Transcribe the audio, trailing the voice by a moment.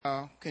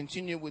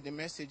continue with the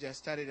message I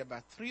started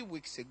about 3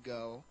 weeks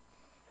ago.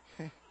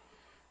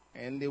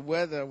 And the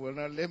weather will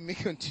not let me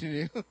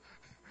continue.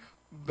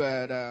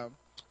 But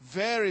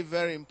very,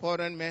 very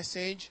important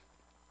message.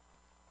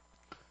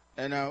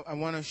 And I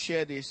want to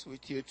share this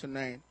with you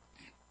tonight.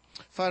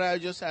 Father, I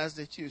just ask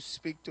that you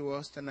speak to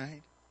us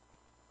tonight.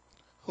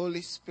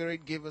 Holy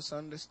Spirit, give us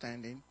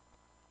understanding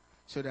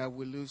so that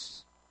we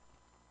lose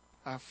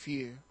our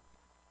fear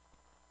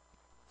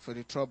for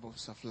the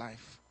troubles of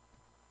life.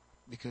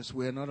 Because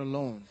we are not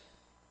alone.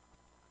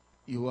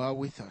 You are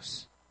with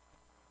us.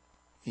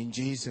 In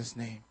Jesus'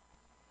 name.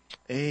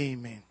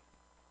 Amen.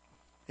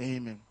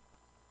 Amen.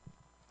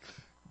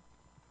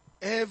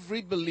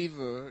 Every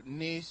believer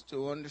needs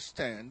to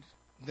understand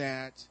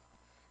that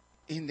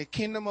in the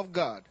kingdom of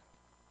God,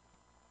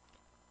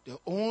 the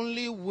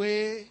only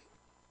way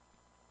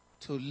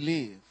to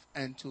live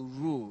and to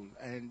rule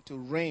and to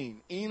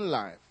reign in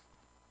life,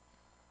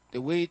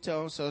 the way it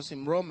tells us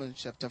in Romans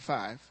chapter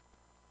 5,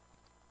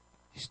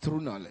 is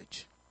through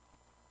knowledge.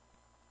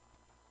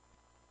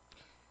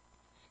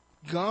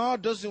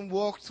 God doesn't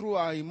walk through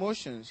our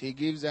emotions. He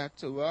gives that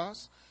to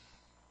us.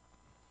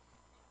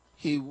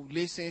 He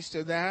listens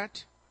to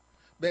that.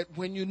 But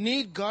when you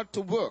need God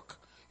to work,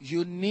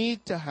 you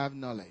need to have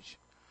knowledge.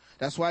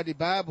 That's why the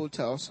Bible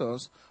tells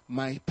us,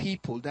 my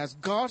people, that's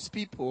God's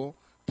people,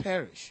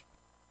 perish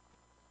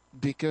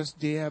because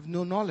they have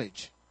no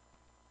knowledge.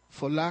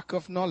 For lack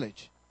of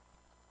knowledge,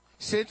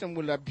 Satan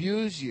will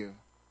abuse you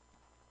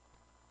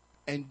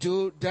and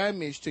do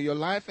damage to your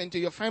life and to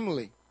your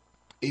family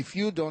if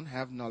you don't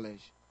have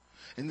knowledge.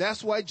 And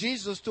that's why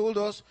Jesus told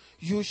us,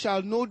 you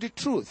shall know the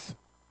truth.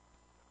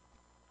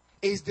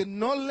 It's the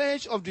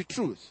knowledge of the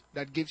truth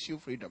that gives you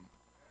freedom.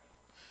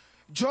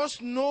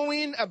 Just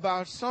knowing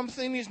about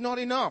something is not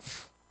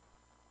enough.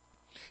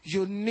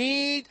 You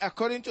need,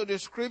 according to the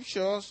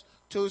scriptures,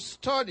 to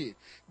study.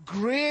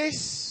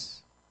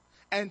 Grace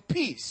and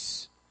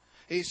peace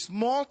is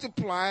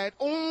multiplied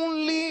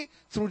only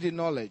through the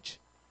knowledge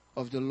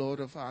of the Lord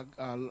of our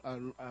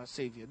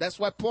Savior. That's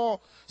why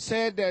Paul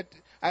said that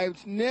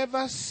I've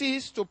never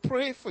ceased to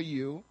pray for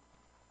you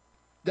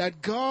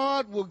that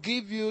God will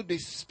give you the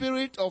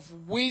spirit of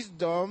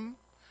wisdom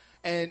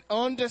and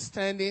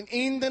understanding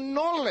in the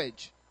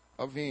knowledge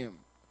of Him.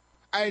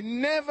 I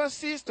never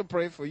cease to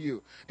pray for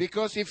you.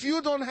 Because if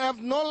you don't have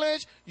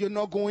knowledge, you're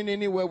not going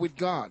anywhere with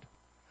God.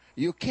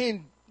 You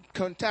can't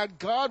contact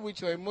God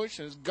with your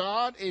emotions.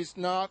 God is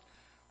not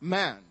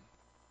man.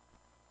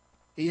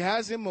 He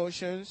has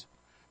emotions,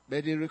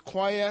 but it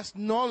requires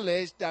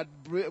knowledge that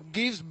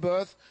gives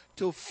birth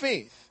to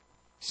faith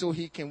so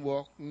He can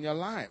walk in your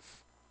life.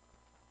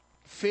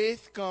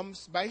 Faith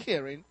comes by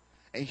hearing,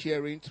 and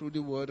hearing through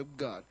the Word of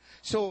God.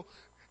 So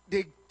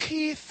the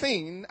key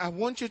thing I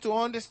want you to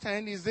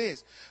understand is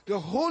this. The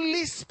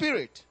Holy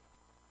Spirit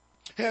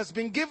has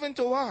been given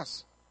to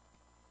us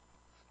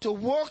to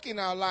walk in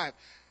our life.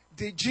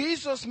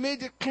 Jesus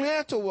made it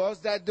clear to us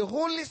that the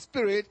Holy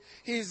Spirit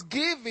is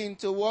given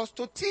to us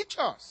to teach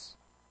us,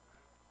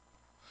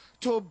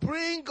 to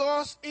bring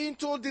us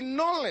into the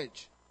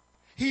knowledge.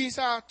 He is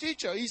our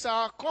teacher. He's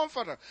our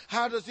comforter.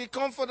 How does He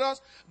comfort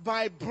us?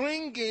 By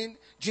bringing,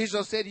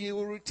 Jesus said, He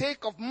will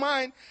take of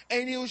mine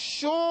and He will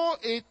show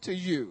it to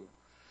you.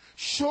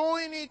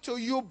 Showing it to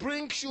you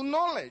brings you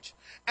knowledge.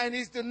 And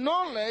it's the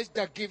knowledge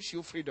that gives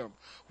you freedom.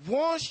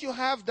 Once you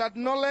have that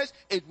knowledge,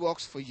 it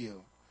works for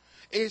you.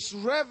 It's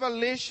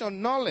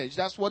revelation knowledge.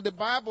 That's what the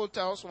Bible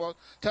tells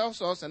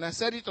us. And I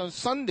said it on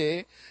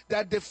Sunday,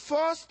 that the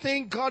first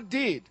thing God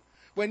did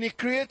when He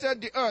created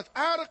the earth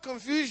out of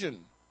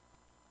confusion,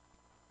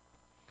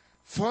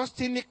 first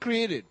thing He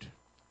created,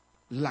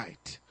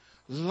 light.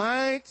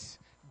 Light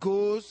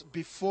goes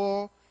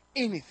before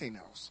anything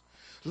else.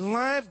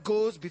 Life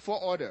goes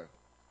before order.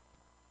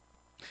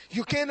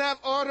 You can't have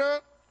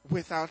order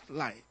without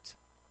light.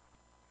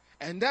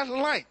 And that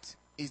light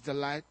is the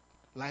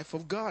life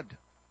of God.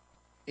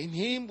 In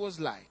Him was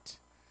light.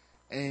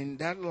 And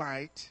that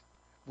light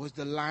was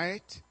the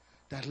light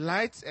that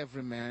lights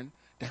every man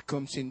that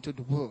comes into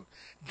the world.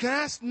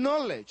 That's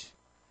knowledge.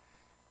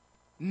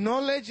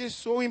 Knowledge is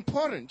so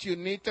important. You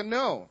need to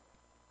know.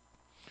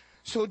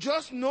 So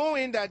just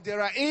knowing that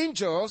there are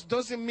angels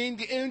doesn't mean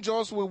the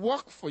angels will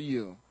work for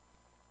you.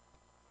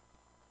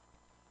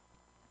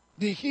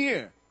 They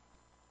hear,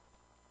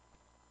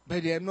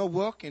 but they are not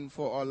working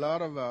for a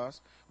lot of us.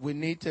 We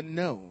need to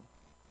know.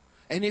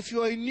 And if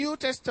you're a New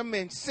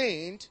Testament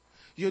saint,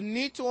 you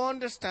need to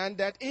understand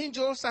that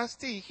angels are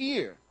still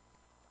here.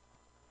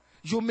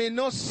 You may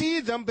not see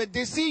them, but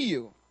they see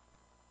you.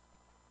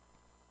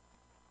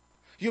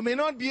 You may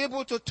not be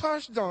able to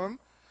touch them,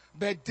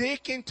 but they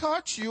can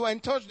touch you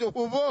and touch the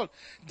whole world.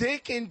 They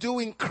can do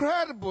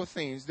incredible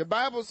things. The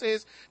Bible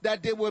says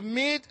that we were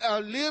made a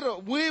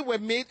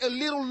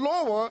little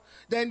lower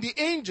than the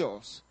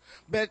angels.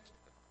 But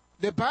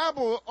the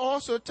Bible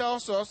also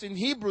tells us in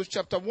Hebrews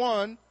chapter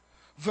 1,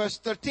 verse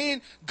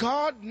 13,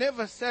 God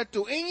never said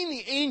to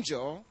any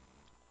angel,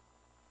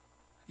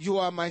 you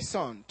are my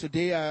son,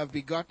 today I have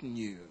begotten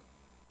you.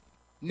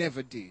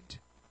 Never did.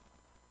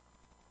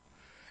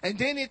 And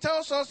then he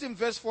tells us in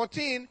verse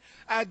 14,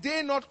 are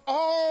they not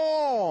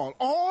all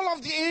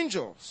of the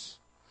angels,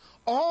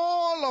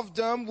 all of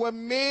them were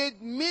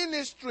made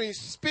ministering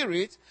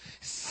spirits,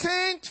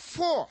 sent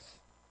forth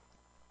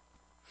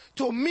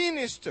to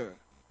minister.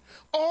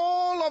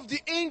 All of the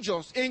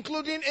angels,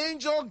 including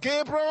Angel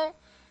Gabriel,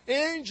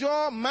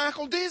 Angel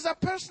Michael, these are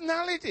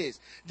personalities.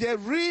 There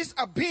is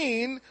a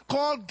being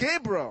called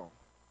Gabriel.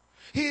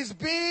 He's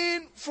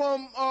been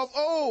from of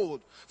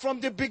old, from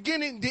the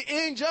beginning. The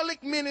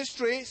angelic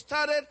ministry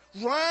started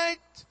right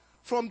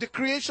from the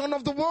creation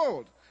of the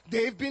world.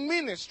 They've been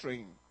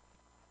ministering.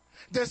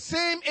 The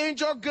same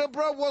angel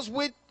Gabriel was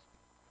with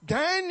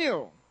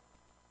Daniel.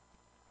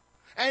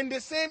 And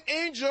the same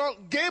angel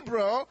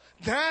Gabriel,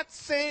 that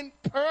same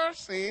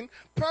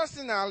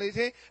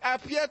personality,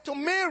 appeared to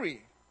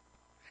Mary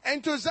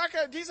and to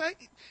Zachariah. These are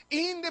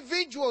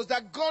individuals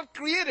that God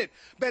created.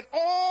 But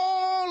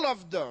all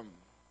of them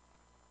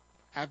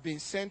have been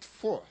sent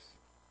forth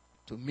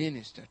to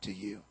minister to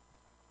you.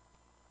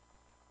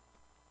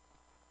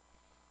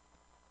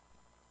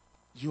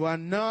 You are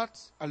not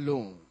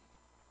alone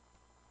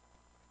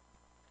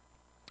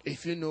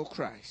if you know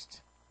Christ.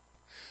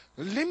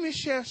 Let me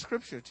share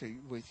scripture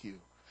with you.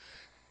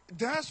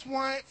 That's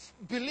why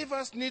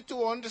believers need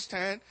to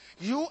understand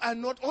you are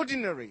not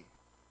ordinary.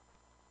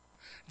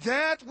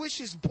 That which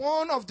is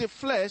born of the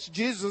flesh,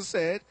 Jesus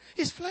said,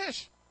 is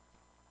flesh.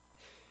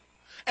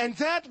 And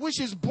that which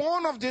is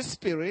born of the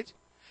Spirit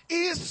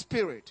is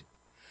spirit.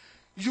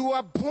 You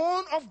are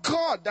born of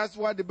God. That's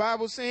what the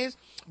Bible says.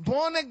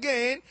 Born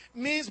again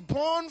means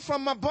born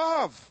from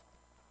above.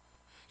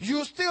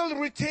 You still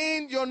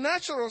retain your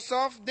natural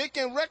self. They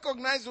can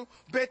recognize you.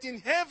 But in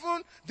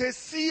heaven, they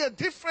see a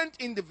different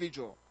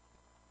individual.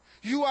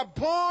 You are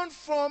born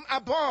from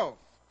above.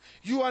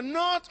 You are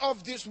not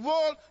of this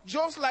world,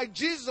 just like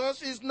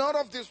Jesus is not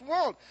of this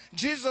world.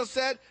 Jesus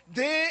said,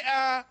 they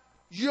are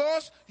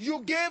yours, you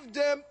gave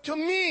them to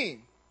me.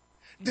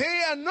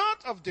 They are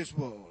not of this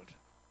world.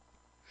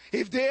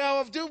 If they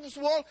are of this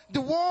world,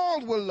 the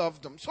world will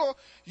love them. So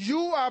you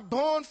are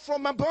born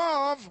from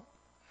above,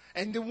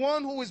 and the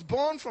one who is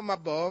born from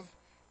above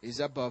is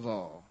above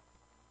all.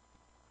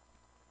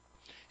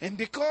 And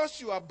because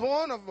you are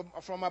born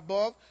from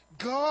above,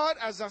 God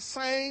has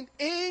assigned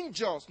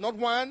angels, not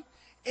one,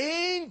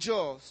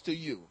 angels to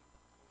you.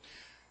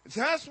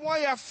 That's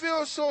why I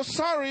feel so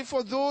sorry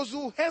for those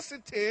who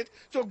hesitate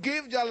to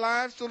give their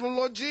lives to the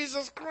Lord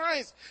Jesus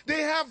Christ.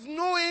 They have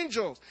no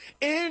angels.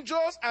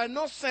 Angels are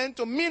not sent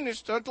to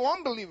minister to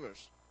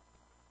unbelievers.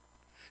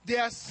 They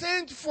are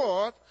sent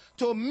forth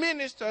to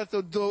minister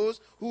to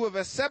those who have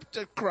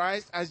accepted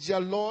Christ as their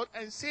Lord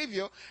and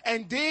Savior,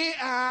 and they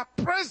are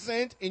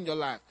present in your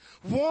life.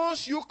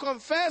 Once you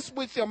confess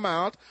with your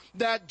mouth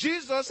that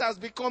Jesus has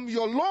become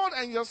your Lord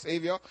and your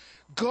Savior,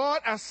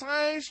 God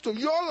assigns to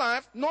your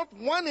life not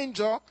one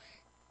angel,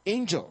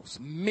 angels,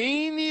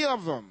 many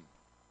of them.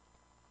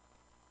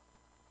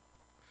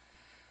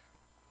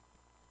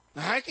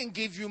 Now, I can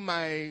give you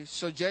my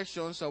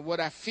suggestions of what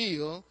I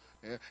feel.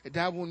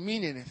 That won't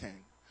mean anything.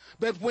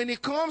 But when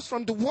it comes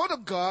from the Word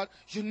of God,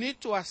 you need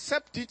to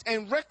accept it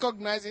and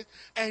recognize it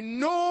and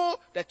know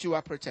that you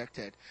are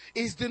protected.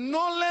 It's the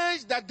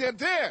knowledge that they're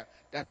there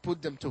that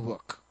put them to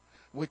work.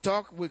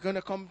 We're going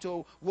to come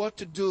to what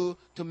to do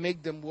to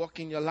make them work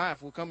in your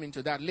life. We'll come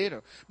into that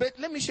later. But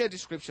let me share the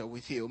scripture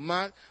with you.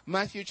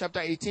 Matthew chapter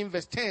 18,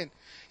 verse 10.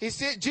 He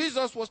said,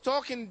 Jesus was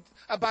talking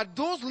about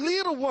those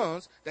little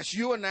ones, that's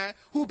you and I,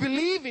 who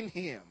believe in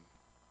Him.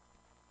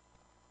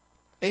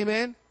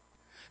 Amen.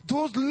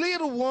 Those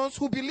little ones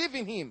who believe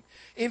in Him.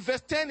 In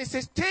verse 10, it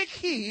says, take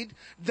heed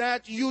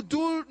that you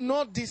do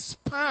not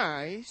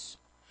despise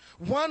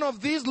one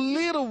of these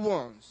little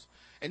ones.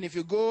 And if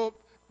you go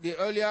the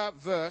earlier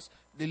verse,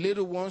 the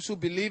little ones who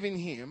believe in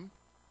Him.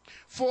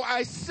 For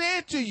I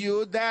say to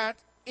you that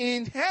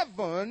in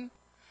heaven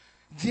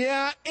there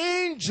are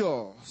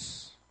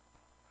angels.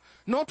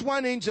 Not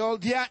one angel,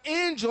 there are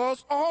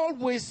angels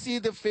always see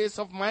the face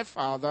of my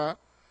Father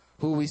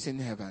who is in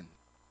heaven.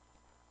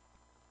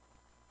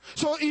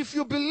 So if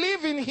you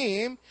believe in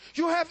Him,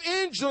 you have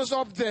angels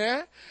up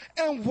there.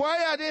 And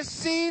why are they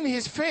seeing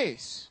His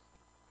face?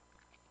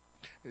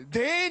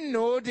 They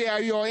know they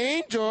are your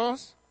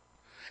angels.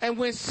 And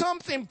when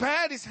something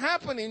bad is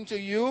happening to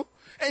you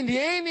and the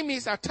enemy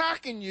is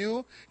attacking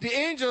you, the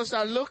angels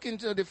are looking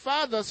to the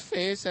Father's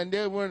face and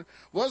they went,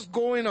 what's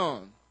going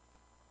on?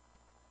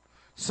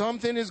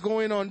 Something is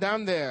going on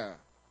down there.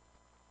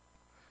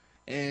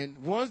 And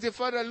once the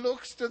Father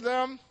looks to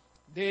them,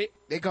 they're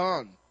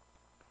gone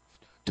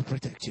to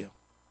protect you.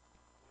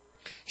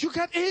 You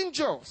got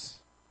angels.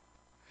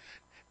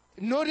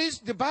 Notice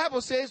the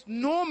Bible says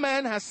no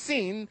man has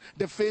seen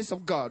the face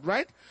of God,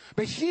 right?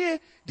 But here,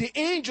 the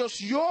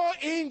angels, your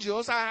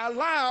angels, are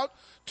allowed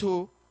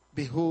to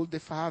behold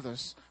the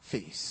Father's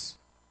face.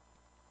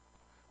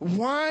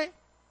 Why?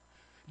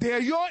 They are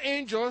your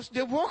angels.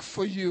 They work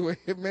for you.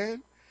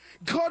 Amen.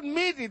 God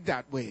made it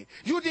that way.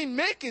 You didn't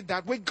make it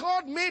that way.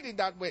 God made it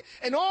that way.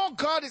 And all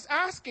God is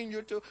asking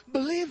you to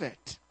believe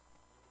it.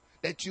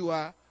 That you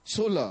are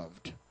so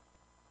loved.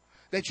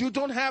 that you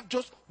don't have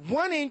just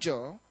one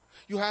angel,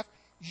 you have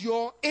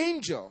your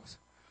angels.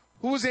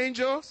 Whose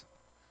angels?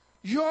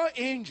 Your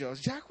angels.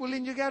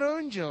 Jacqueline, you got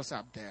angels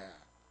up there.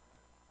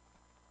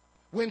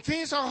 When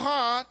things are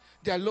hard,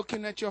 they're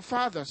looking at your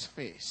Father's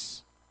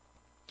face.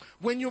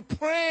 When you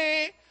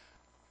pray,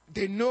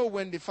 they know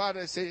when the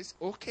Father says,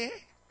 okay,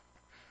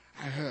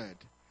 I heard.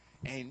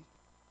 And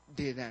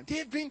they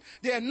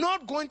are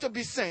not going to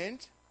be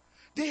sent.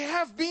 They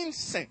have been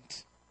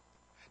sent.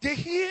 They're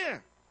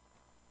here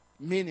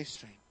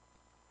ministering.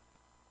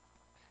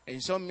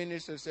 And some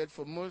ministers said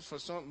for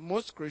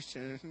most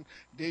Christians,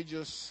 they're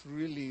just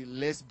really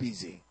less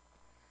busy.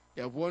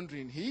 They're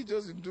wondering, he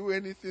doesn't do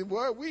anything.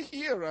 Why are we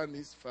here around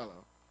this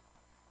fellow?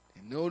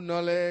 And no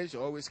knowledge,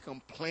 always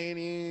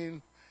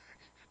complaining.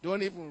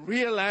 Don't even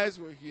realize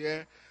we're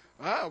here.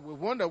 We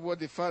wonder what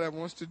the Father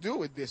wants to do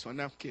with this one.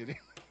 I'm kidding.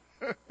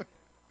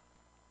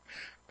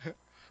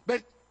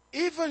 But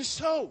even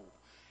so,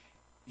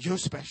 you're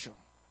special.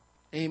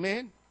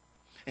 Amen?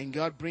 And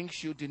God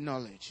brings you the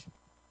knowledge.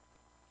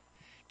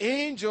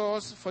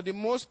 Angels, for the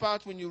most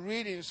part, when you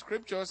read in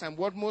scriptures, and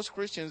what most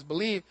Christians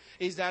believe,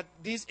 is that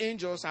these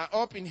angels are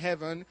up in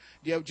heaven.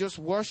 They are just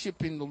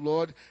worshiping the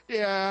Lord.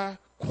 They are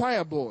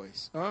choir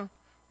boys. Huh?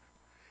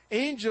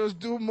 Angels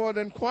do more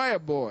than choir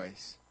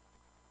boys.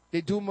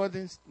 They do more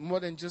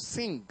than just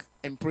sing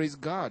and praise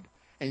God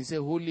and say,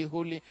 holy,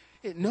 holy.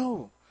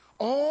 No.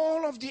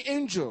 All of the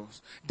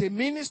angels, they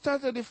minister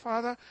to the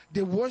Father,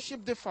 they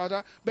worship the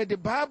Father, but the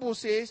Bible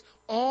says,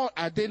 are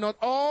they not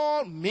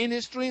all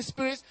ministering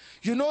spirits?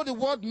 You know the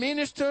word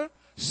minister?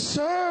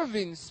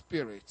 Serving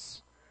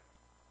spirits.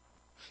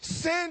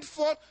 Sent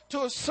forth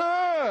to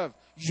serve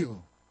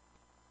you.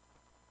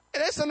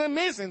 And that's an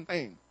amazing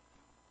thing.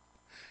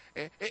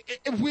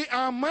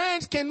 Our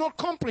minds cannot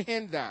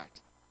comprehend that.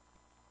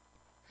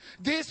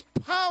 These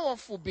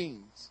powerful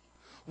beings.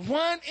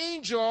 One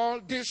angel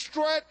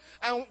destroyed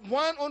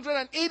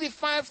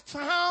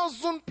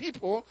 185,000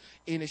 people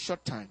in a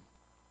short time.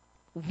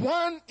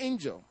 One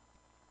angel.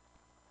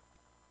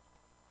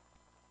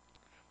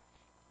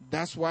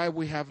 That's why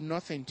we have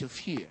nothing to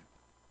fear.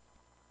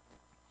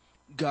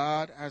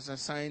 God has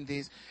assigned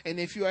this. And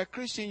if you are a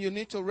Christian, you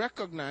need to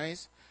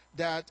recognize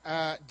that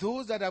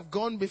those that have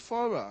gone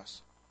before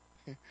us,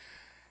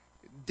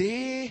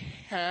 they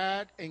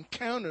had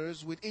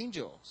encounters with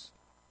angels.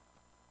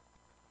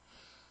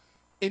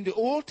 In the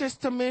Old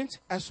Testament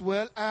as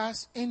well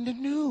as in the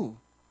New.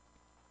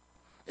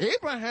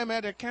 Abraham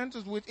had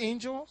encounters with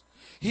angels.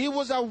 He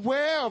was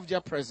aware of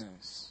their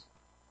presence.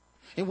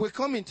 And we're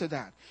coming to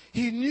that.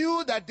 He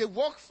knew that they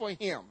worked for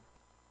him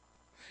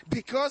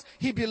because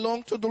he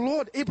belonged to the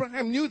Lord.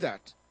 Abraham knew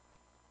that.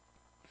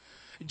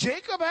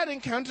 Jacob had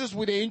encounters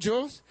with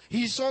angels.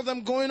 He saw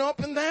them going up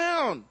and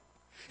down.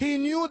 He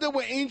knew they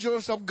were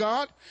angels of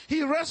God.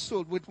 He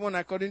wrestled with one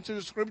according to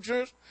the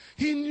scriptures.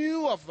 He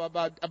knew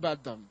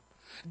about them.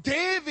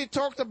 David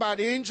talked about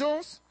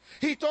angels.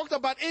 He talked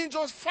about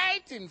angels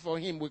fighting for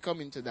him. We're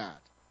coming to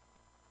that.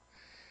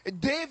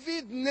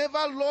 David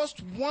never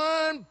lost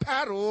one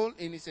battle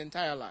in his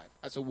entire life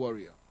as a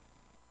warrior.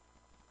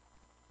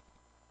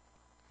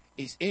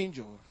 His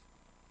angels,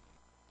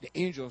 the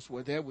angels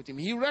were there with him.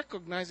 He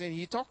recognized and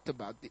he talked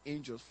about the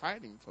angels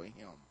fighting for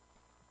him.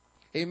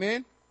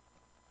 Amen?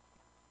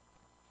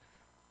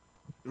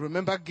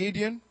 Remember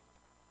Gideon?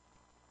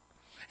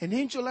 An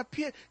angel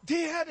appeared.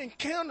 They had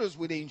encounters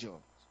with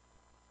angels.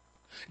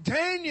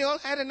 Daniel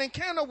had an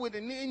encounter with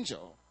an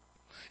angel.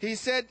 He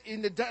said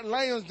in the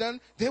lion's den,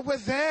 they were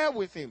there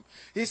with him.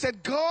 He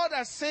said, God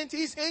has sent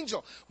his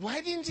angel.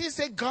 Why didn't he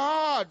say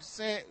God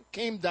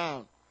came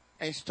down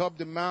and stopped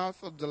the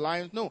mouth of the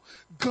lions? No.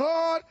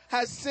 God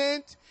has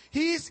sent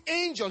his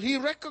angel. He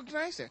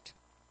recognized it.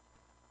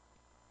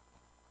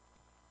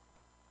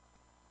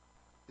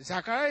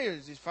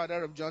 Zacharias is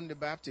father of John the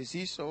Baptist.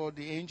 He saw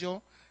the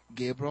angel,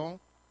 Gabriel,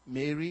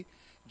 Mary,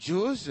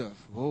 Joseph.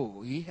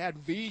 Oh, he had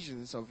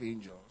visions of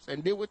angels.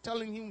 And they were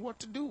telling him what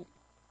to do.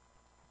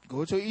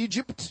 Go to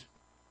Egypt.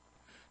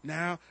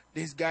 Now,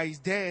 this guy is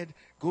dead.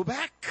 Go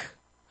back.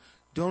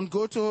 Don't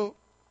go to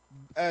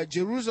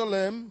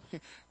Jerusalem.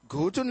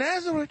 Go to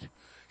Nazareth.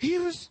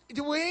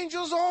 There were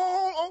angels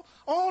all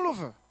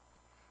over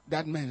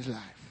that man's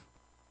life.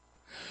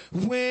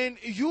 When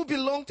you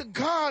belong to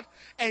God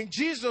and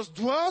Jesus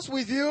dwells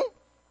with you,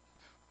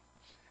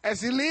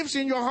 as he lives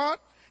in your heart,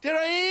 there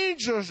are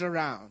angels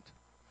around.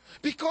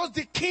 Because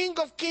the King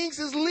of Kings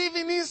is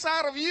living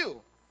inside of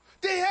you.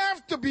 They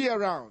have to be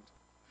around.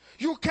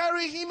 You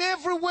carry him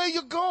everywhere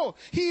you go.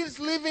 He is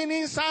living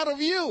inside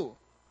of you.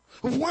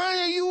 Why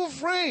are you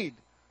afraid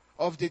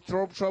of the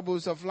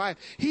troubles of life?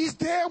 He's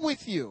there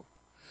with you.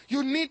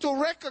 You need to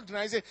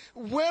recognize it.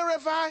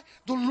 Wherever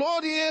the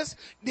Lord is,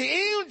 the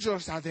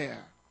angels are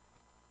there.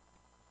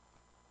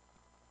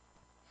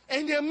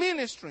 And they're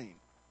ministering.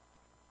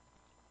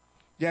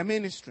 They're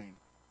ministering.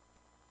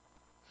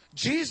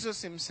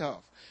 Jesus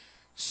himself,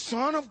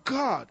 Son of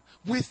God,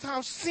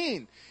 without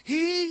sin,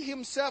 he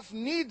himself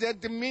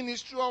needed the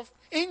ministry of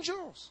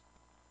angels.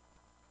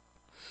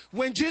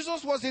 When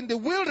Jesus was in the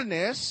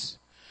wilderness,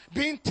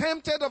 being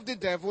tempted of the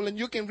devil, and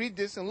you can read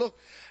this and look.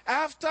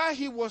 After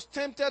he was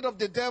tempted of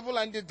the devil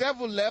and the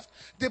devil left,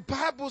 the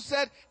Bible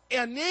said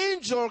an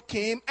angel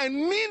came and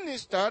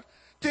ministered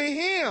to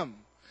him.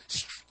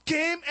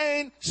 Came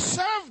and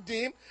served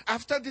him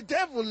after the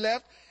devil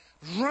left,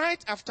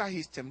 right after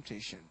his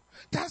temptation.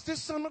 That's the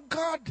Son of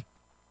God.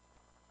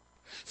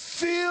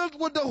 Filled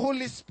with the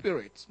Holy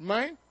Spirit,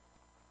 right?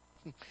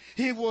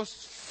 He was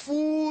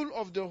full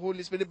of the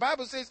Holy Spirit. The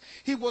Bible says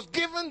he was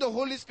given the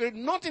Holy Spirit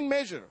not in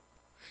measure.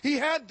 He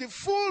had the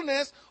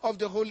fullness of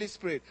the Holy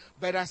Spirit.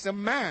 But as a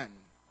man,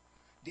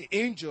 the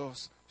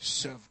angels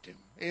served him.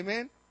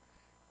 Amen?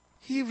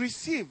 He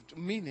received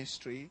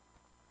ministry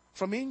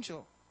from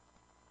angels.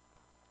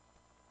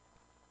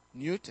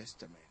 New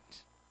Testament.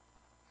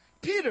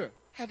 Peter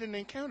had an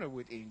encounter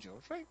with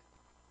angels, right?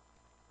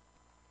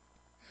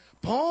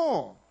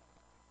 Paul,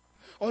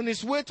 on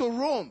his way to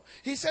Rome,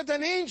 he said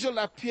an angel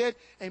appeared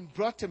and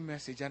brought a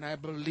message, and I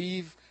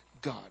believe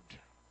God.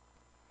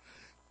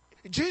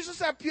 Jesus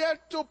appeared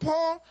to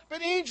Paul,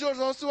 but angels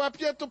also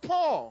appeared to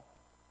Paul.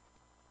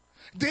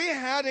 They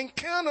had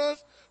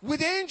encounters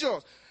with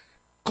angels.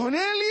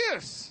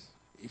 Cornelius,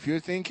 if you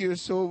think you're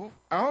so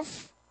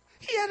off,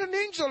 he had an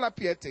angel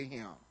appear to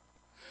him.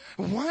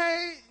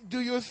 Why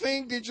do you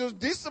think they just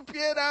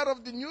disappeared out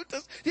of the New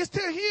Testament? They're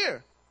still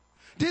here.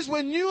 These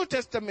were New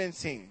Testament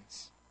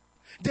saints.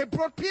 They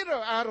brought Peter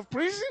out of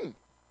prison.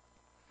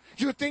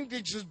 You think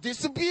they just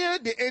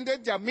disappeared? They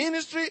ended their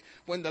ministry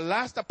when the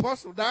last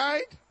apostle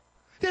died?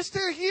 They're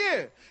still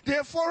here.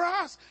 They're for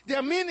us.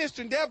 They're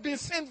ministering. They have been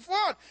sent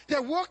forth.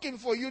 They're working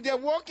for you. They're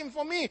working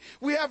for me.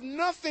 We have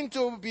nothing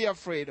to be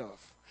afraid of.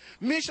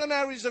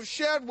 Missionaries have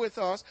shared with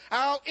us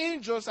how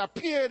angels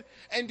appeared,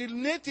 and the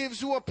natives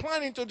who were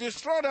planning to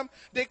destroy them,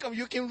 they come.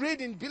 You can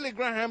read in Billy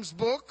Graham's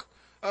book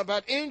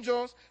about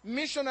angels,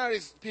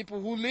 missionaries, people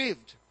who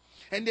lived.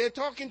 And they're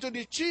talking to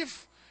the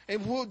chief,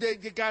 and who they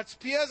got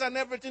spears and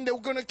everything. They were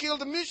going to kill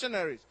the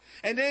missionaries.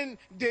 And then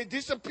they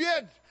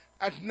disappeared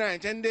at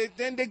night. And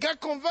then they got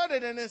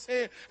converted, and they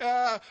say,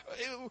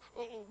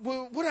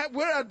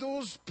 where are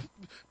those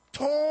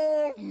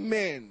tall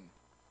men?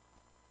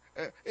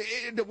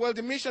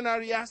 The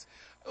missionary asked,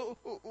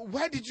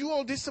 why did you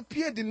all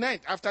disappear the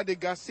night after they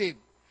got saved?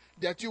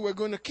 That you were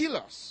going to kill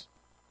us.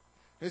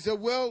 They said,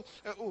 well,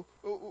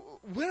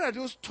 where are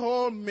those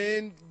tall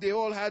men? They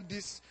all had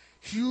this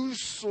huge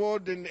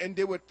sword, and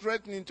they were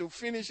threatening to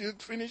finish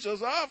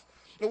us off.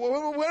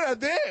 Where are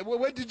they?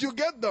 Where did you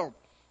get them?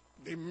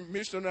 The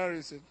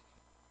missionary said,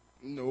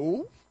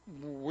 no,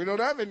 we don't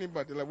have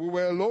anybody. Like, we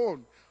were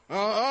alone.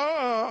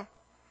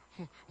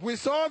 We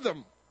saw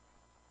them.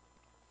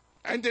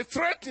 And they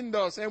threatened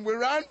us, and we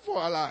ran for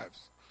our lives.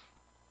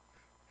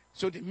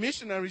 So the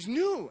missionaries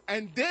knew.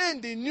 And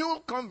then the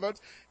new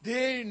converts,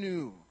 they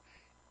knew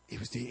it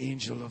was the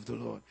angel of the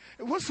Lord.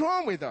 What's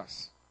wrong with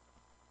us?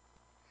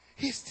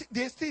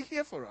 They're still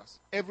here for us,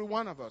 every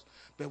one of us.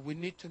 But we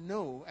need to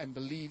know and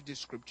believe the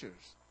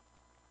scriptures.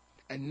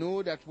 And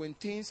know that when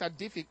things are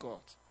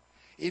difficult,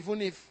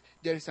 even if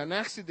there is an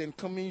accident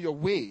coming your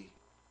way,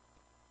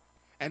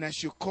 and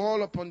as you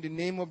call upon the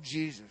name of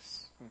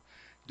Jesus,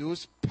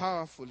 those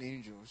powerful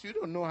angels, you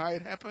don't know how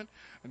it happened,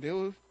 and they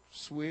will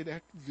sway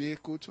that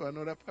vehicle to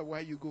another part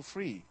while you go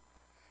free.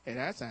 And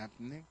that's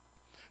happening.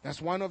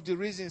 That's one of the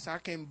reasons I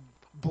can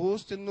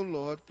boast in the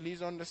Lord.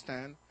 Please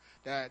understand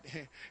that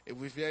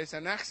if there is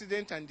an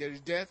accident and there is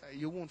death,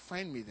 you won't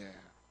find me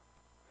there.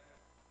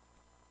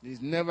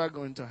 It's never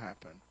going to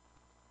happen.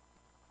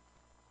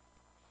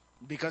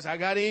 Because I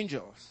got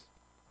angels.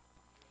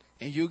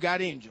 And you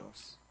got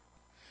angels.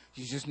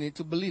 You just need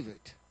to believe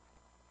it.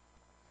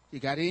 You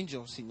got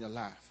angels in your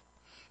life.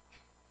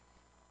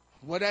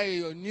 Whether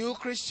you're a new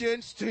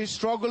Christian, still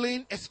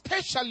struggling,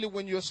 especially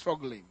when you're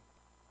struggling.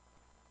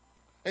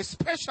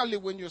 Especially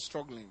when you're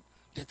struggling.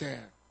 They're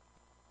there.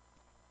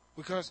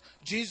 Because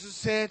Jesus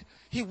said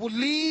he would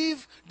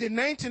leave the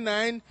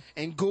 99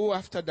 and go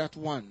after that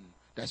one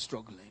that's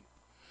struggling.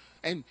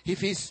 And if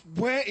he's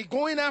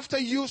going after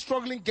you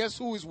struggling, guess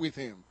who is with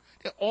him?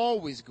 They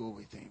always go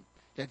with him.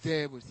 They're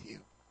there with you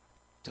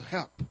to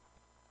help.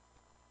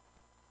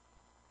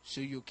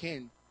 So you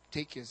can't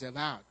take yourself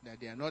out that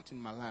they are not in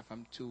my life.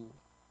 I'm too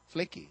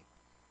flaky.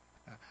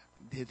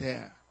 They're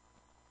there.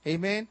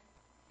 Amen?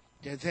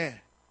 They're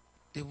there.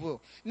 They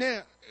will.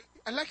 Now,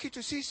 I'd like you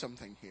to see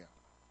something here.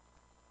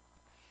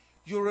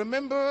 You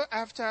remember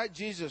after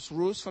Jesus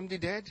rose from the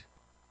dead?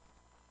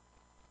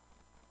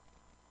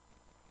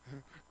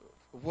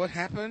 What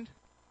happened?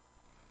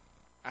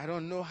 I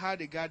don't know how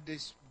they got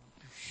this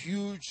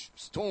huge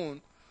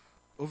stone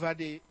over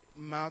the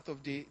mouth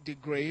of the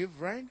grave,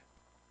 right?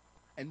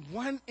 And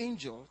one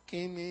angel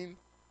came in,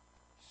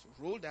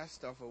 rolled that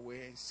stuff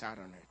away, and sat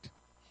on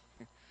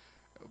it.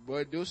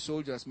 But those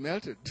soldiers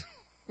melted.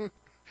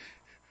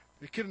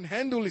 They couldn't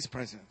handle his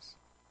presence.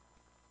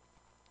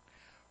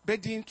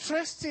 But the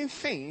interesting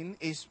thing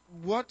is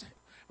what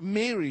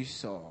Mary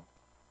saw.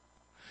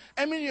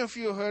 How many of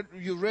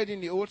you read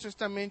in the Old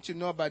Testament, you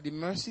know about the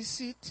mercy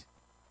seat?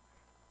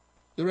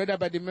 You read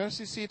about the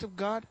mercy seat of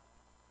God?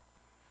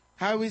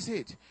 How is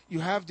it? You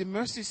have the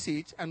mercy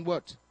seat and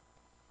what?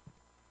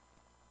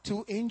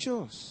 2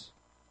 angels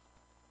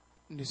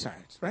on the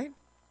sides, right?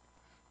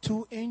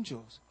 2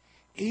 angels.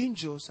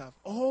 Angels have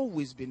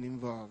always been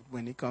involved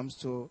when it comes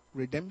to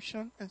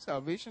redemption and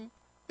salvation.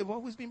 They've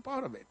always been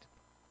part of it.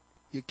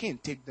 You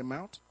can't take them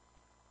out.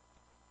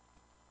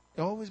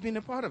 They've always been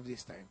a part of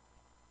this time.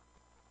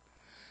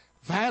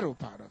 Vital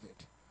part of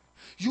it.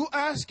 You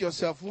ask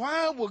yourself,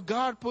 why would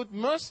God put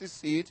mercy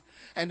seat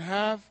and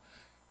have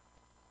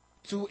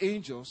 2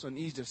 angels on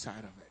either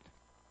side of it?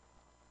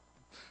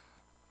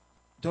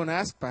 Don't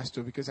ask,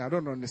 Pastor, because I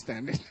don't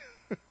understand it.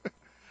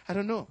 I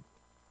don't know.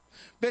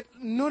 But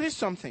notice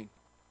something.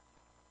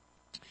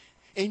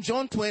 In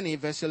John 20,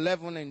 verse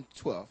 11 and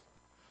 12,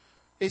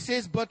 it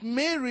says, but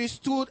Mary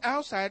stood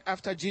outside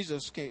after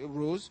Jesus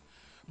rose.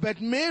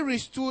 But Mary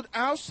stood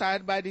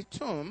outside by the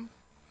tomb,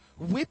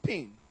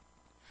 weeping.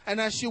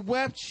 And as she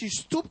wept, she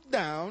stooped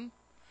down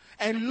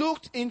and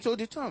looked into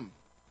the tomb.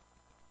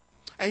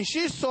 And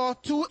she saw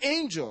 2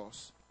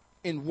 angels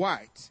in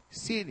white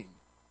sitting,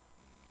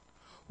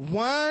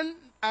 one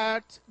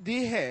at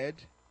the head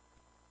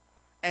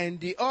and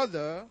the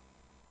other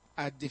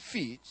at the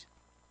feet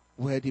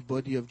where the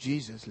body of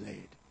Jesus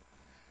laid.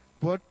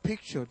 What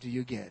picture do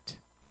you get?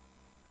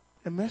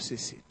 A mercy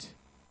seat.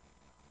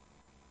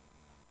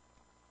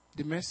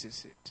 The mercy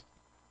seat.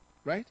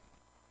 Right?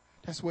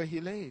 That's where he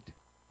laid.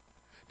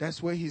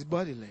 That's where his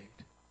body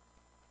laid.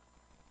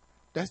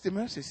 That's the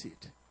mercy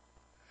seat.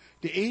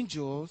 The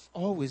angels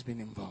always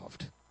been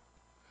involved.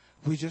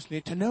 We just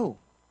need to know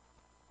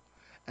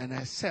and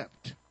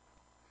accept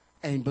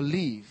and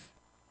believe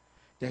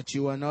that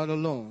you are not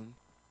alone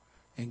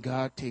and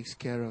God takes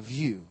care of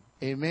you.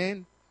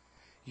 Amen?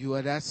 You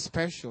are that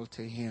special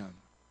to him.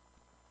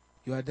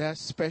 You are that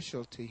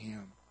special to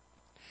him.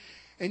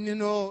 And you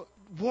know,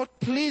 what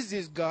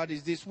pleases God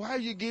is this. Why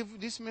you give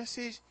this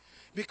message?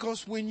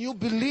 Because when you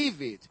believe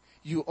it,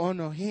 you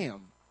honor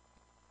him.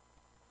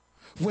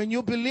 When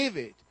you believe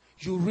it,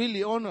 you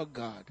really honor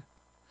God.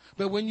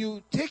 But when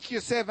you take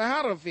yourself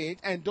out of it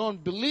and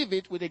don't believe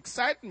it with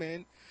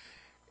excitement,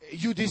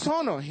 you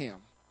dishonor him.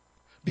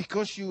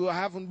 Because you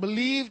haven't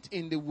believed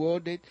in the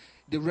word, that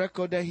the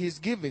record that he's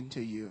given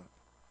to you.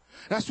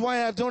 That's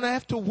why I don't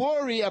have to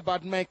worry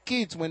about my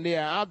kids when they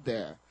are out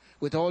there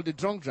with all the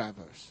drunk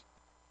drivers.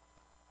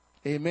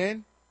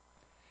 Amen?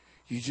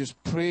 You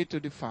just pray to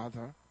the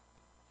Father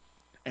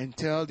and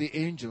tell the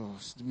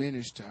angels, the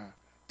minister,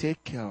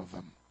 take care of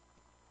them.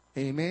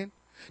 Amen?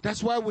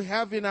 That's why we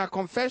have in our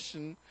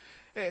confession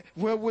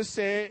where we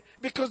say,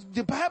 because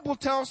the Bible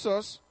tells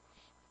us,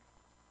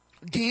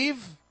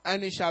 give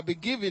and it shall be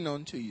given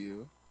unto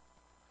you.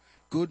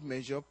 Good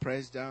measure,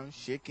 pressed down,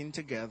 shaken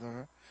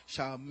together,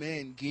 shall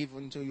men give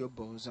unto your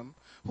bosom.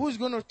 Who's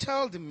going to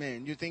tell the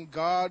men? You think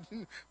God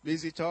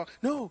busy talk?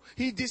 No,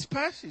 he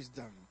dispatches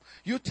them.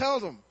 You tell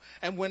them.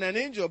 And when an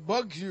angel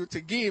bugs you to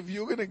give,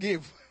 you're going to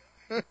give.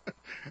 You're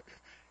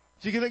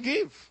going to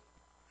give.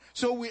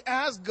 So we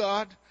ask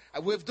God,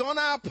 we've done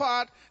our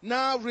part.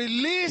 Now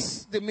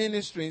release the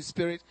ministering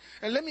spirit.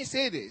 And let me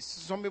say this.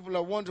 Some people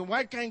are wondering,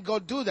 why can't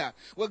God do that?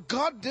 Well,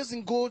 God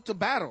doesn't go to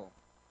battle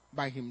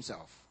by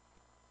himself.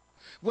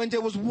 When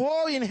there was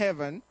war in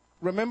heaven,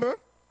 remember?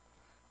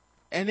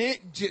 And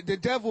the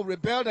devil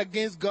rebelled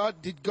against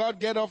God. Did God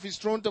get off his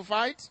throne to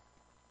fight?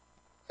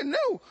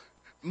 No.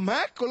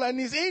 Michael and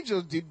his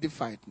angels did the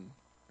fighting.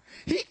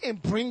 He can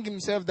bring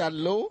himself that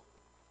low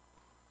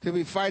to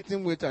be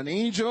fighting with an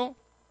angel.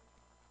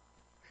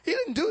 He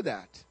didn't do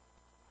that.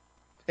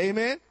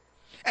 Amen?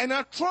 And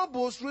our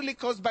troubles really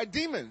caused by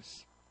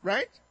demons,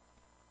 right?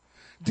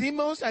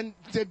 Demons and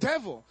the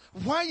devil.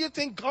 Why you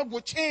think God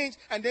will change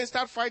and then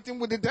start fighting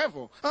with the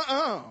devil?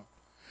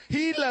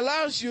 He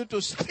allows you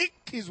to speak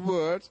his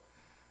word.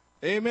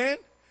 Amen?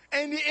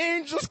 And the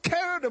angels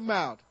carry them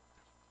out.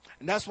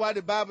 And that's why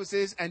the Bible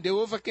says, and they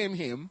overcame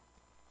him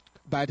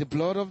by the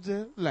blood of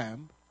the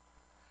Lamb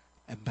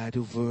and by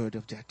the word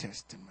of their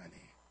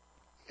testimony.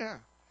 Yeah.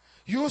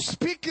 You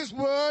speak his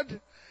word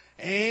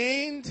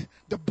and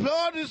the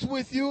blood is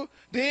with you.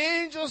 The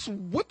angels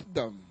whip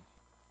them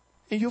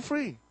and you're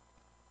free.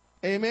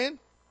 Amen?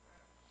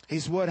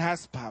 His word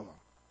has power.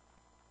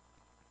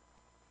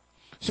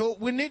 So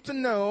we need to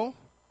know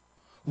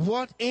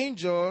what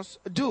angels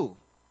do.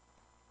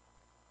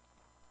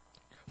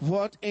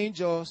 What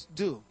angels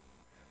do.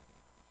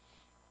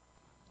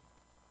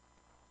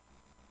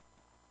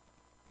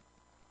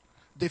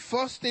 The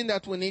first thing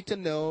that we need to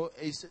know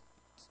is,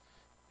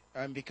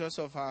 and because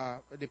of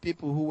the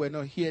people who were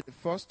not here the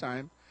first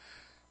time,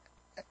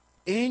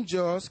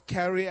 angels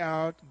carry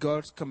out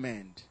God's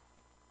command.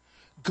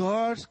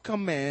 God's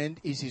command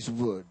is his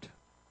word.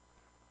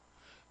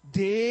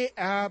 They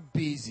are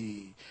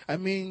busy. I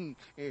mean,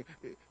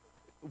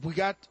 we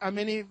got how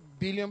many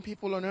billion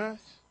people on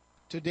earth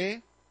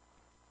today?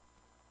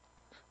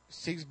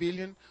 6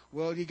 billion.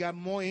 Well, you got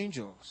more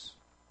angels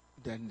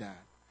than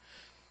that.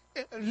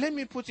 Let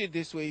me put it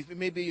this way.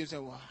 Maybe you say,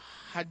 well,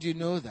 how do you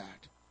know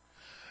that?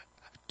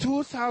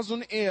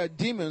 2,000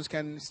 demons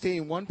can stay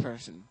in one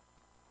person.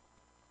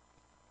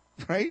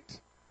 Right?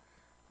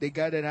 The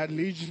guy that had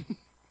legion.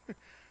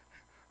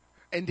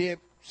 And there are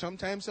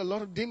sometimes a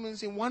lot of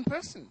demons in one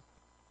person.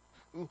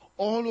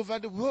 All over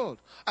the world.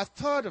 A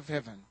third of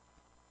heaven.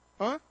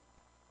 Huh?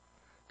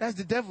 That's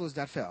the devils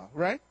that fell,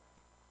 right?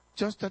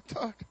 Just a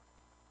third.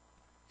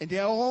 And they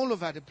are all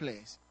over the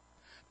place.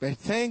 But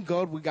thank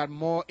God we got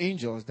more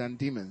angels than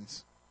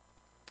demons.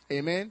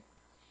 Amen?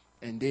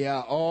 And they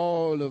are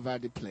all over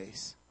the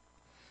place.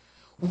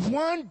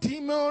 One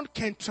demon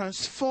can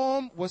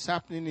transform what's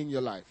happening in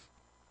your life.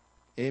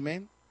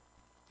 Amen?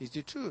 It's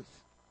the truth.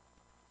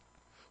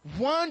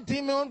 One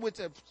demon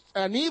with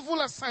an evil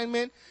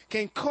assignment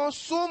can cause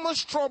so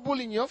much trouble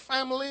in your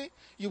family,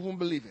 you won't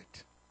believe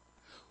it.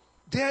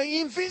 They are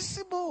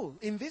invisible.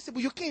 Invisible.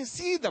 You can't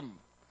see them.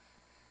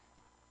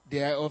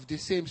 They are of the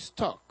same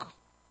stock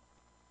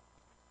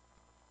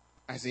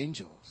as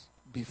angels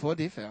before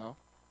they fell.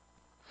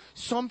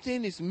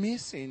 Something is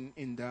missing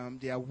in them.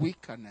 They are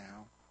weaker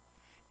now.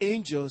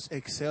 Angels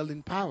excel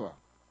in power.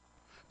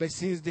 But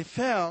since they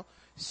fell,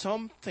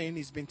 something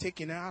has been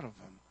taken out of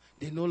them.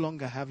 They no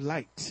longer have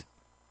light.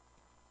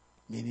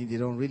 Meaning they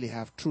don't really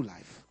have true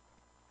life.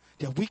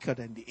 They're weaker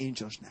than the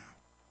angels now.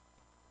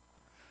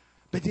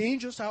 But the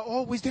angels are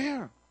always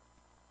there.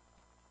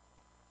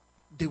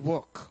 They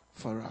work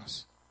for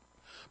us.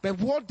 But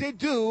what they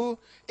do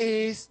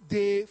is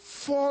they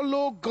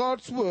follow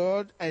God's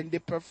word and they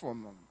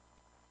perform them.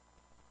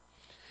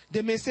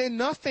 They may say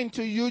nothing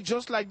to you,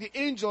 just like the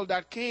angel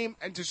that came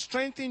and to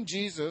strengthen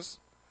Jesus.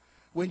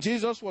 When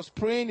Jesus was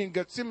praying in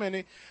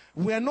Gethsemane,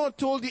 we are not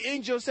told the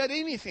angel said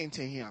anything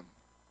to him.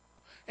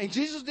 And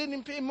Jesus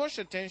didn't pay much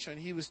attention.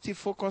 He was still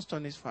focused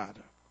on his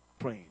Father,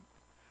 praying,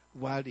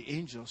 while the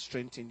angel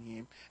strengthened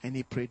him and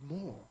he prayed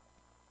more.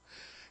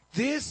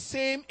 This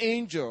same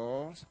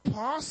angel,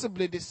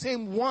 possibly the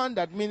same one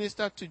that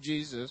ministered to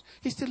Jesus,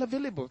 is still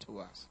available to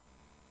us.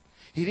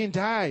 He didn't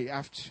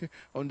die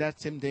on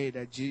that same day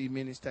that Jesus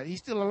ministered. He's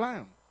still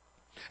alive.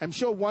 I'm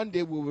sure one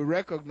day we will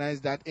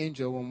recognize that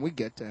angel when we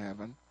get to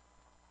heaven.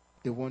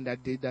 The one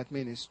that did that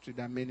ministry,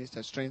 that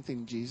minister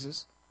strengthened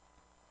Jesus.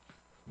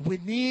 We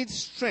need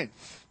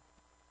strength.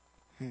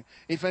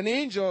 If an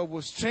angel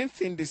will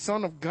strengthen the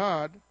Son of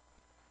God,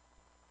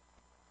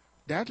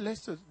 that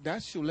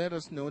should let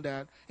us know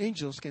that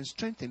angels can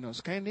strengthen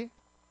us, can they?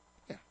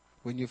 Yeah.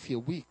 When you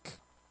feel weak,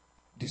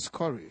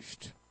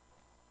 discouraged,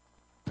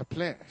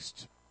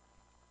 perplexed,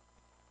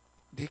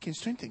 they can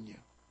strengthen you.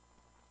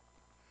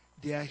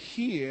 They are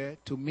here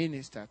to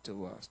minister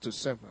to us, to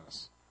serve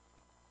us,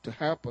 to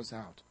help us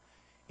out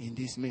in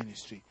this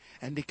ministry.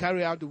 And they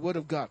carry out the word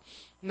of God.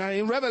 Now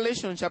in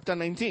Revelation chapter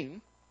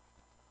 19,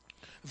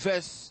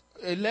 verse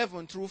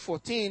 11 through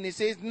 14, it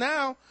says,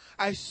 "Now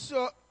I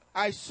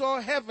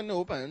saw heaven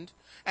opened,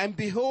 and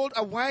behold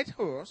a white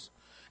horse,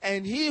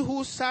 and he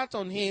who sat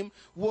on him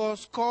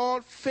was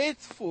called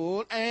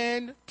Faithful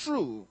and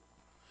True.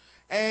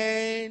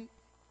 And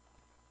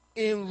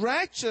in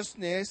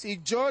righteousness he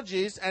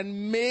judges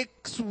and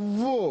makes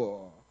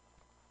war."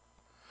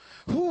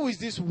 Who is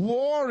this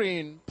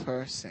warring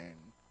person?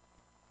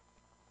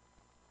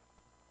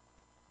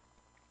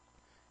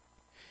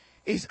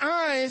 His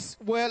eyes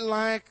were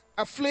like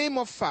a flame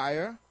of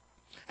fire,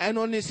 and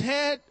on his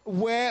head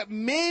were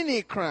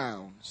many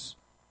crowns.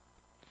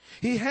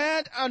 He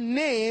had a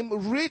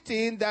name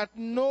written that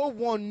no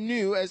one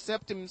knew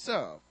except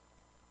himself.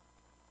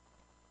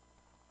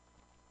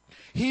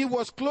 He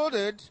was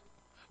clothed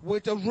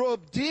with a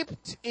robe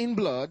dipped in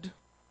blood,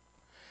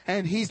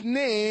 and his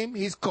name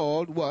is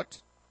called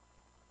what?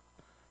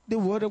 The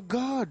Word of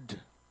God.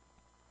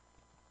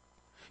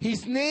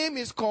 His name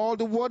is called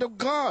the Word of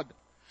God.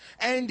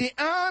 And the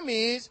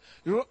armies,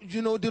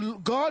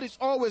 God is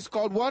always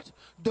called what?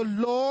 The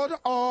Lord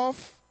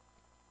of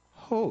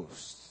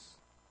hosts.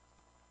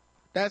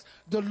 That's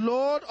the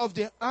Lord of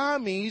the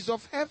armies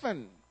of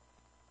heaven.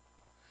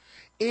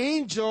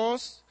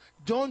 Angels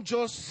don't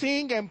just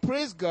sing and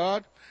praise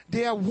God,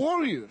 they are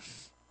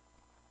warriors.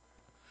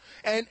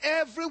 And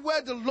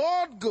everywhere the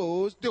Lord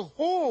goes, the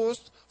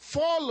hosts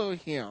follow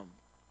him.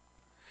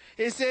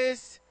 It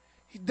says,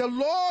 the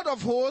Lord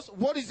of hosts,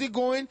 what is he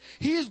going?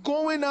 He is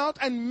going out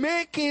and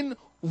making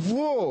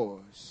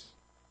wars.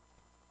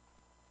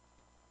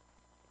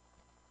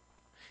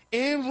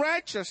 In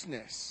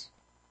righteousness.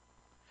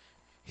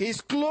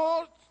 He's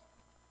clothed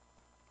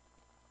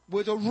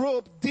with a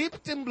robe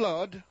dipped in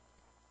blood,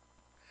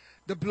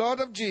 the blood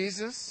of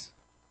Jesus,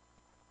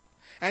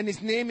 and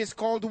his name is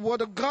called the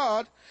Word of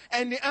God,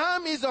 and the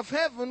armies of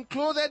heaven,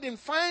 clothed in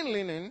fine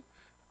linen,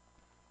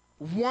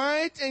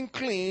 white and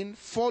clean,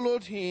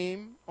 followed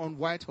him on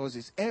white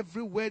horses.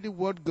 Everywhere the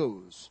word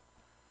goes,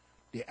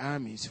 the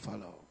armies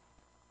follow.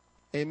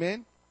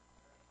 Amen?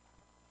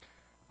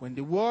 When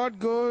the word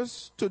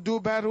goes to do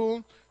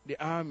battle, the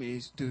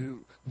armies, the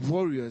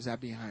warriors are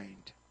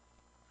behind.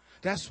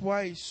 That's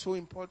why it's so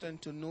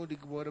important to know the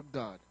word of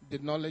God, the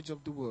knowledge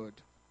of the word.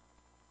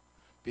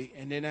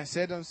 And then I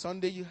said on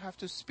Sunday, you have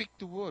to speak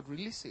the word,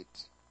 release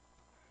it.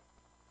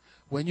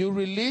 When you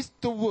release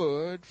the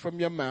word from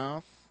your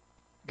mouth,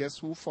 guess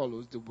who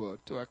follows the word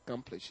to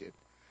accomplish it?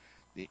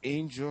 The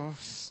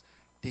angels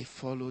They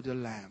follow the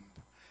Lamb.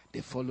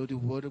 They follow the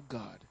Word of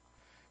God.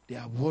 They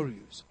are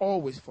warriors,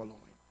 always following.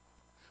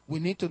 We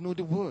need to know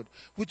the Word.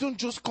 We don't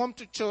just come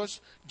to church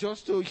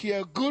just to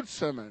hear a good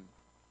sermon.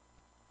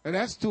 And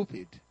that's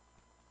stupid.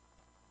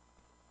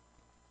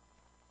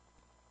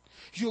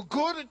 You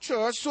go to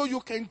church so you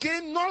can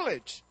gain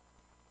knowledge.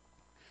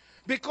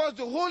 Because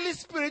the Holy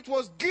Spirit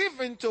was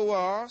given to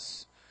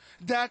us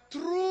that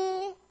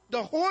through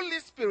the Holy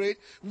Spirit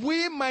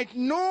we might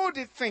know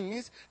the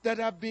things that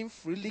have been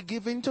freely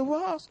given to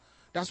us.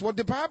 That's what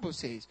the Bible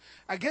says.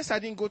 I guess I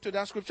didn't go to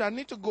that scripture. I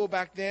need to go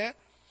back there.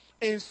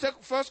 In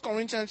 1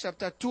 Corinthians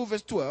chapter 2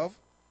 verse 12.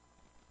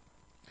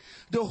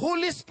 The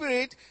Holy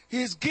Spirit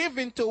is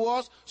given to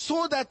us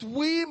so that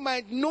we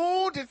might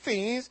know the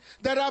things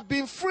that have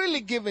been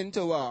freely given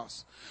to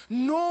us.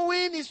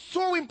 Knowing is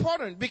so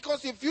important,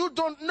 because if you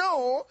don't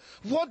know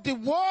what the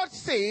Word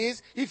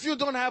says, if you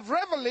don't have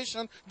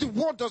revelation, the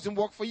Word doesn't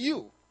work for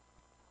you.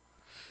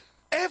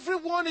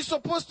 Everyone is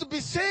supposed to be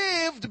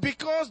saved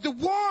because the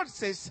Word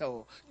says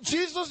so.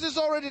 Jesus is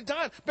already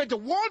done, but the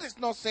world is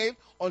not saved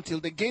until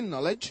they gain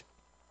knowledge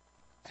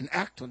and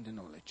act on the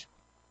knowledge.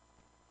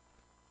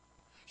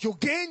 You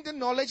gain the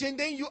knowledge and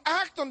then you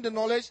act on the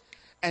knowledge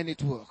and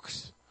it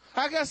works.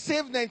 I got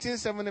saved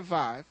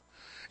 1975.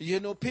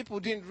 You know, people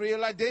didn't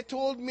realize. They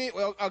told me,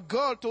 well, a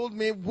girl told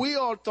me, we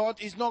all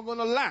thought it's not going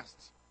to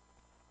last.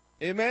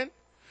 Amen?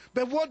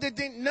 But what they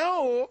didn't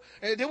know,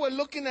 they were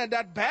looking at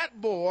that bad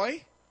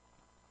boy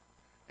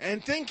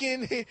and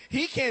thinking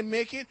he can't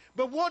make it.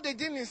 But what they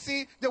didn't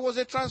see, there was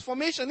a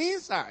transformation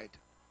inside.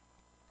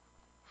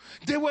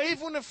 They were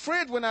even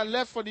afraid when I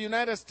left for the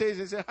United States.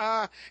 They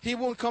said, he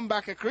won't come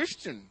back a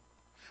Christian.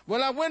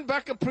 Well, I went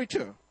back a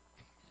preacher.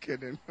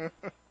 Kidding.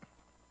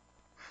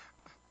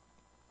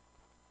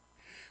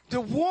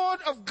 The Word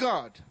of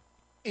God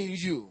in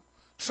you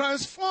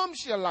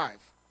transforms your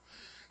life.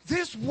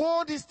 This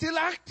Word is still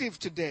active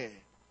today.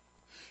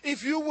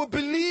 If you will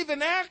believe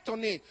and act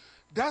on it,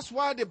 that's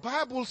why the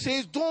Bible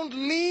says, don't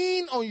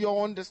lean on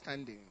your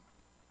understanding.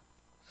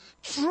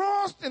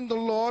 Trust in the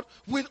Lord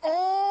with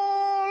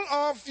all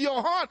of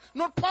your heart.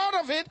 Not part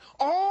of it,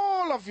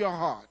 all of your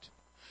heart.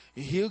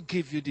 He'll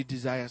give you the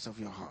desires of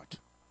your heart.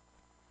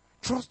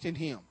 Trust in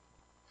Him.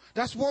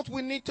 That's what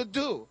we need to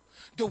do.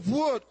 The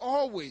Word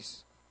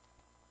always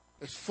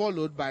is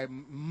followed by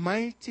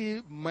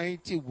mighty,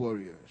 mighty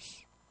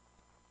warriors.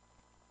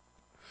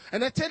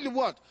 And I tell you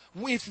what,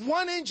 if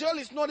one angel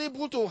is not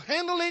able to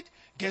handle it,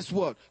 guess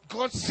what?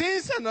 God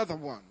sends another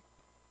one.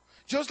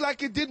 Just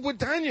like He did with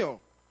Daniel.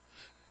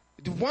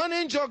 The one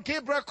angel,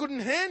 Gabriel,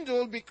 couldn't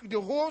handle the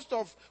host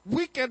of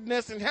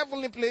wickedness in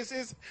heavenly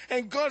places.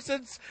 And God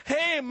said,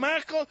 hey,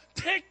 Michael,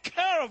 take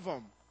care of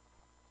them.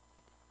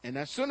 And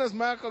as soon as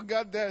Michael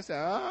got there, he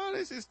said,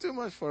 this is too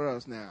much for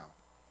us now.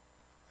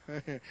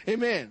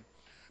 Amen.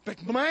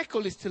 But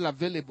Michael is still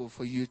available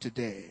for you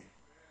today.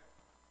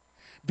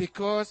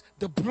 Because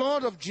the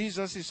blood of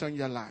Jesus is on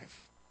your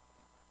life.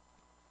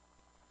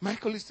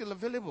 Michael is still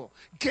available.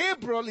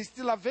 Gabriel is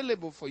still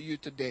available for you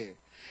today.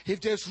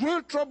 If there's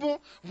real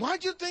trouble, why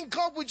do you think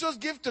God would just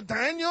give to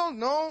Daniel?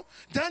 No.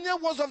 Daniel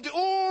was of the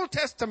Old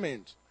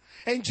Testament.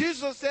 And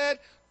Jesus said,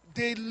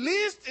 the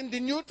least in the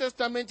New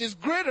Testament is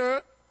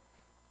greater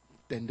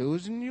than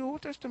those in the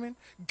Old Testament.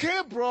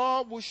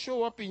 Gabriel will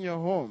show up in your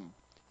home.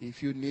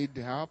 If you need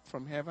help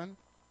from heaven,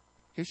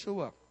 he'll show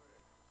up.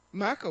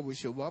 Michael will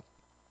show up.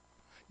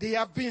 They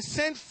have been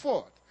sent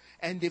forth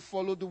and they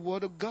follow the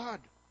Word of God.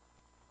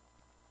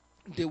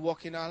 They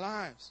walk in our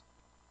lives.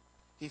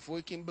 If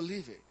we can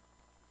believe it.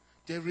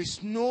 There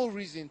is no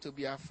reason to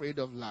be afraid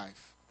of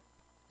life.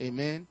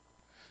 Amen.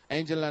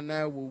 Angela and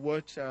I will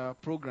watch a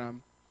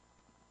program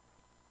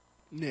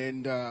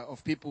and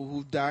of people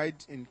who died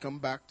and come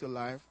back to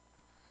life.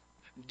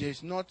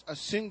 There's not a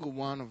single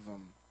one of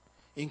them,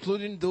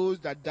 including those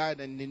that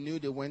died and they knew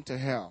they went to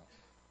hell.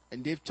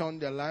 And they've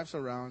turned their lives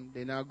around.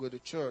 They now go to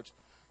church.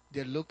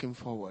 They're looking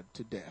forward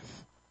to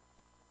death.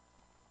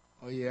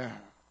 Oh, yeah.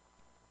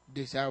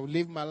 They say, I will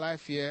live my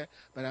life here,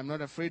 but I'm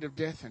not afraid of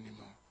death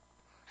anymore.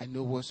 I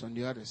know what's on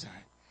the other side.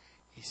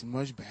 It's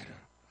much better.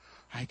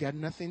 I got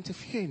nothing to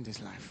fear in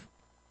this life.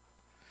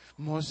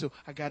 More so,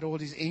 I got all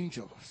these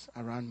angels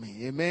around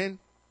me. Amen?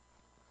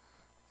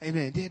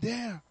 Amen. They're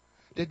there.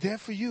 They're there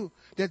for you.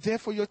 They're there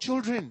for your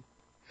children.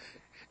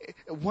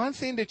 One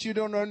thing that you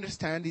don't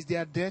understand is they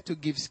are there to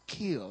give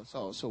skills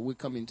also. We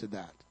come into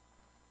that.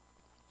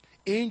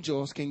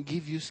 Angels can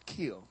give you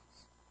skills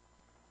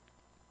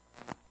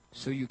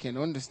so you can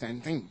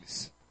understand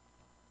things.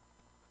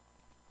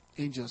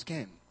 Angels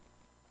can,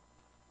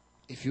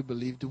 if you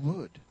believe the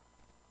Word.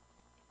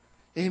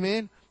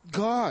 Amen.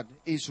 God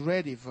is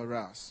ready for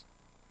us.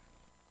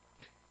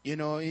 You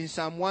know, in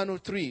Psalm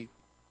 103,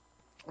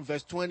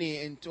 verse 20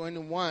 and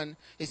 21,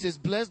 it says,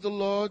 bless the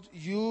Lord,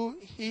 you,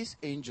 His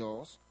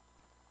angels.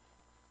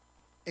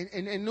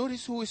 And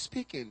notice who is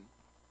speaking,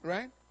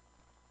 right?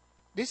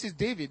 This is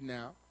David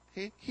now.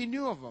 He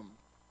knew of them.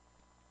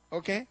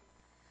 Okay?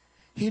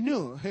 He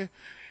knew.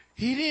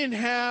 He didn't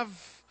have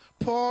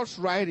Paul's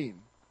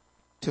writing.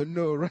 to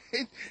know,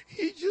 right?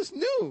 He just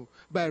knew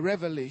by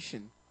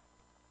revelation.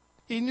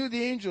 He knew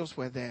the angels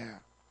were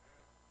there.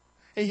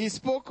 And he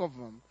spoke of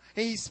them.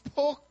 And he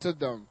spoke to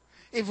them.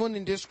 Even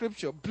in the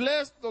scripture.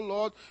 Bless the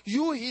Lord,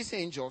 you his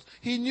angels.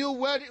 He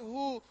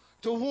knew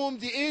to whom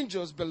the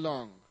angels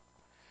belong.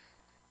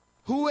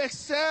 Who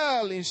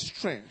excel in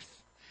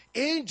strength.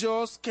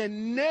 Angels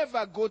can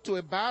never go to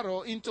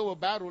into a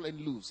battle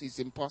and lose. It's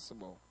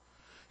impossible.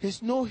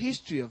 There's no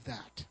history of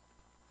that.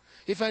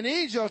 If an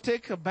angel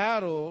takes a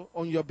battle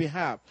on your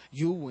behalf,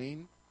 you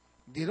win.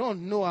 They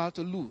don't know how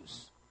to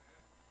lose.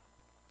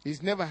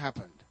 It's never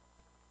happened.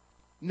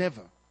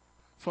 Never.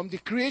 From the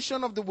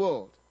creation of the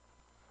world,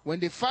 when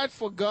they fight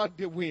for God,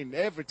 they win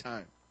every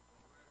time.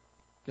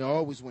 They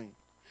always win.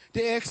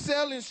 They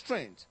excel in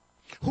strength.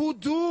 Who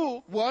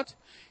do what?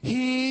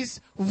 His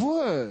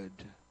word.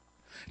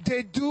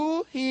 They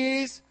do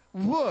his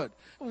word.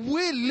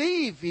 We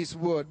live his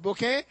word,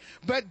 okay?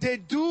 But they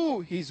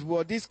do his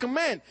word, his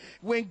command.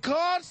 When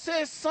God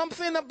says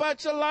something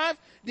about your life,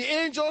 the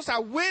angels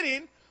are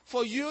waiting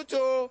for you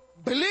to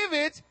believe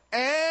it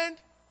and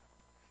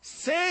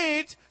say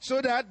it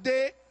so that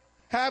they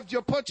have the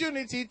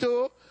opportunity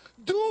to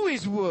do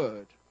his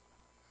word.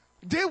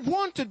 They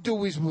want to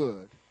do his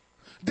word.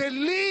 They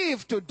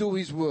live to do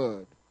his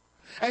word.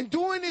 And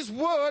doing his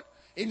word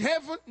in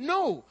heaven,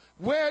 no.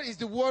 Where is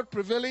the word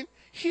prevailing?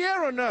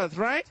 Here on earth,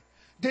 right?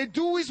 They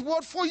do his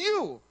word for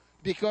you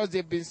because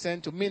they've been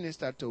sent to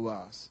minister to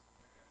us.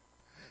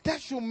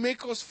 That should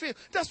make us feel.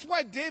 That's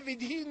why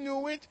David, he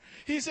knew it.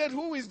 He said,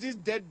 who is this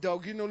dead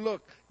dog?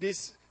 Look,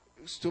 this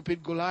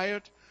stupid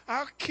Goliath.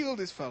 I'll kill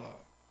this fellow.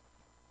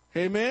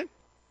 Amen?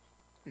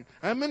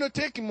 I'm going to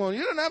take him on.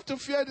 You don't have to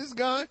fear this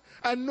guy.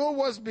 I know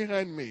what's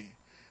behind me.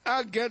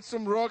 I'll get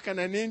some rock and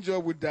an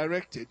angel will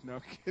direct it. No,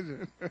 I'm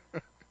kidding.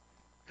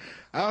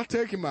 I'll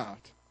take him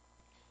out.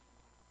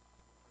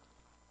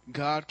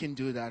 God can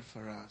do that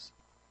for us.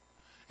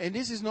 And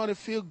this is not a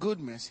feel-good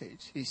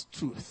message. It's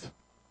truth.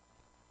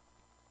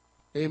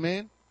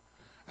 Amen?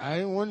 I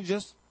don't want to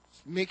just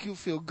make you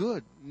feel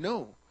good.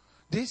 No.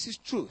 This is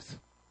truth.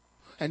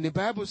 And the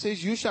Bible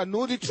says you shall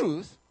know the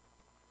truth,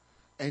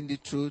 and the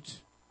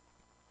truth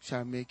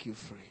shall make you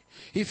free.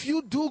 If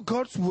you do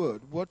God's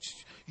word,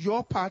 what's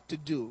your part to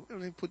do? Let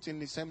me put in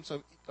the sense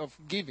of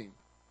giving.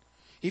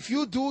 If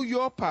you do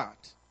your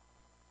part,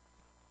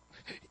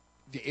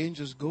 the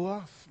angels go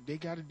off. They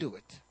got to do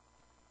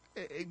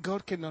it.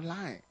 God cannot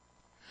lie.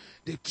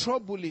 The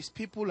trouble is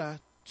people are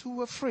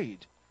too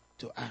afraid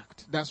to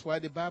act. That's why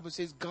the Bible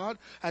says God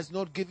has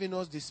not given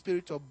us the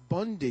spirit of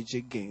bondage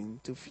again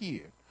to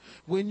fear.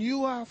 When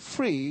you are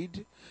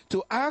afraid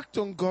to act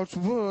on God's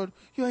word,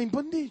 you are in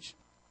bondage.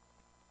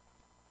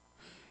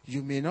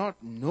 You may not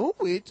know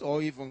it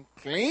or even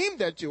claim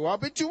that you are,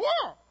 but you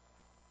are.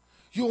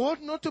 You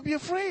ought not to be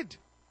afraid.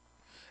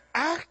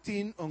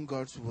 Acting on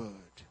God's word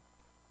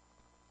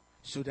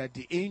so that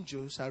the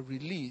angels are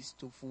released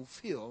to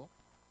fulfill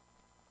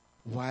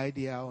why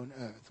they are on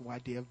earth, why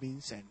they have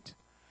been sent.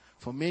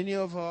 For many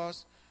of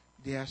us,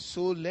 they are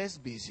so less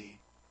busy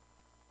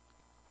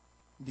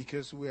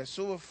because we are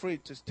so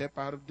afraid to step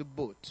out of the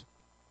boat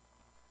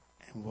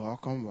and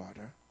walk on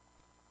water.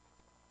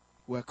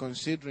 We're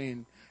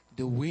considering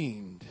the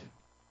wind,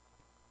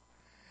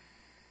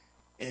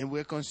 and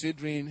we're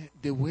considering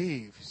the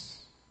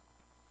waves,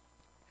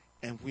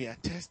 and we are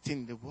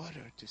testing the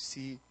water to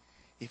see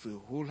if we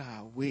hold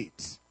our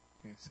weight.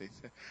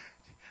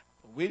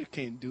 We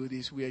can't do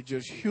this. We are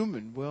just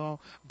human. Well,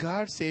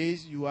 God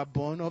says you are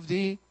born of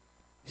the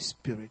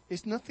Spirit.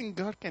 It's nothing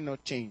God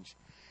cannot change,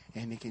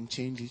 and he can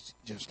change it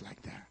just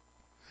like that.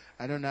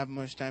 I don't have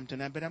much time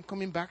tonight, but I'm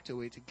coming back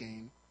to it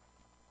again.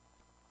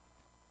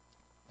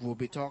 We'll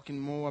be talking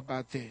more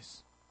about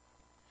this.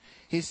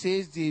 He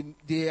says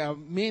they are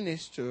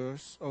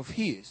ministers of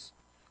his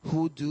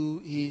who do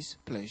his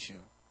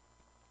pleasure.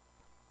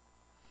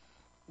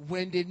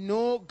 When they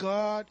know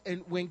God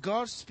and when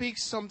God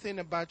speaks something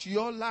about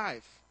your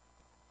life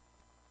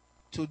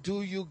to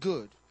do you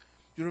good.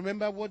 You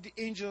remember what the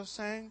angels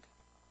sang?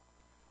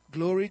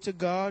 Glory to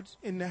God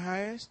in the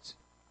highest,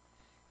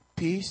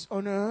 peace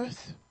on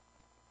earth,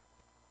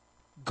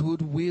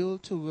 goodwill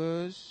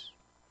towards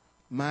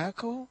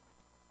Michael.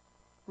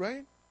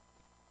 Right?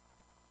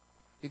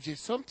 If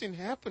there's something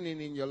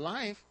happening in your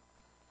life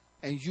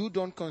and you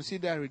don't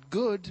consider it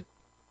good,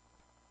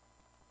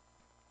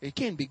 it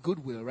can't be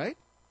goodwill, right?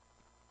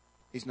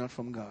 It's not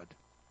from God.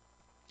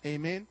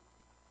 Amen?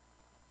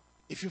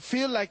 If you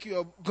feel like you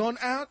have gone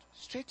out,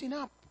 straighten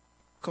up.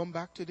 Come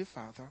back to the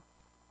Father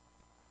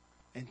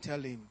and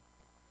tell him,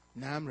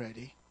 now I'm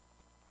ready.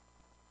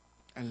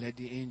 And let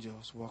the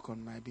angels walk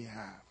on my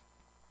behalf.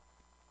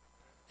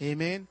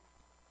 Amen?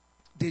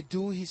 They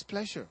do his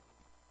pleasure.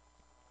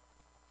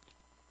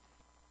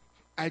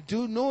 I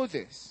do know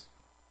this.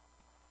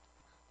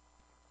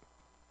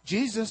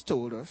 Jesus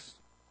told us,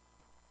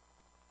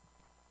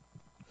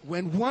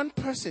 when one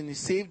person is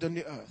saved on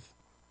the earth,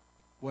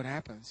 what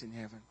happens in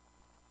heaven?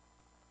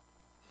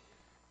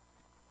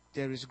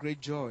 There is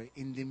great joy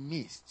in the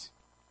midst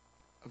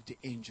of the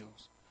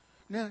angels.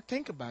 Now,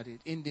 think about it.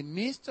 In the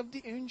midst of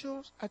the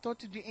angels, I thought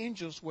the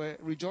angels were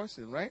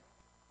rejoicing, right?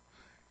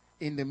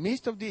 In the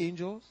midst of the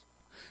angels,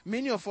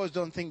 many of us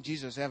don't think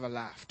Jesus ever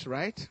laughed,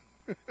 right?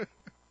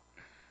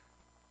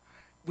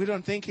 We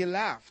don't think he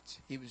laughed.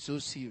 He was so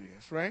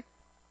serious, right?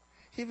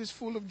 He was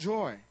full of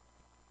joy.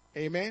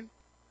 Amen?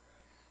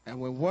 And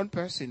when one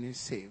person is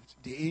saved,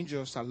 the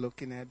angels are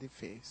looking at the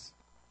face.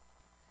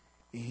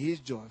 And he is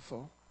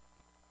joyful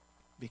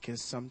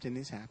because something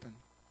has happened.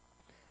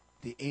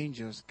 The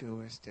angels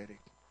go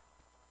ecstatic.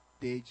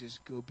 They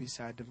just go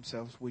beside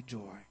themselves with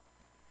joy.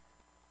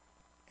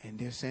 And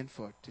they're sent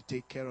forth to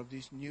take care of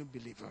this new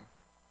believer.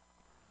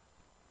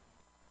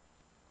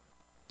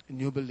 A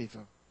new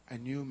believer. A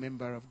new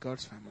member of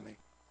God's family.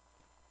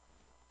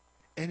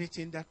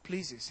 Anything that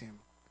pleases him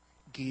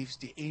gives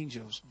the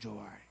angels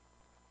joy.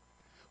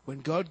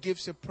 When God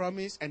gives a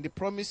promise and the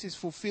promise is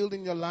fulfilled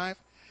in your life,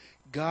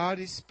 God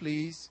is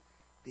pleased,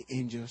 the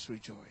angels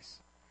rejoice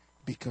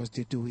because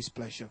they do his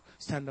pleasure.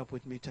 Stand up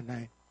with me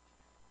tonight.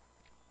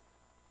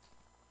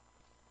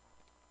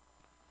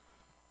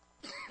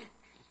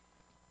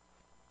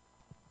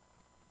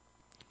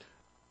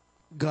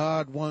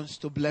 God wants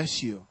to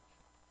bless you.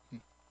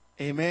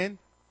 Amen.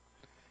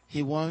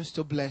 He wants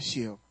to bless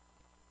you.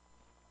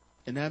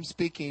 And I'm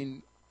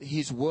speaking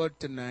his word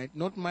tonight,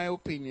 not my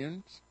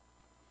opinions.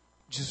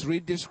 Just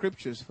read the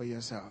scriptures for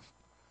yourself.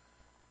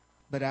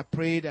 But I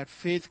pray that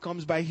faith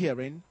comes by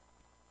hearing,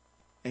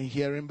 and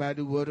hearing by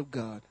the word of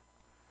God.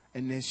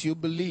 And as you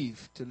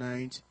believe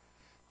tonight,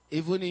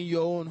 even in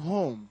your own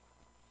home,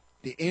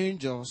 the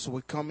angels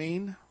will come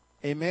in,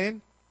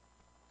 amen,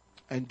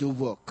 and do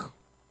work.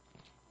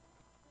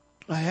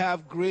 I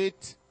have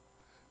great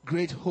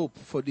hope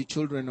for the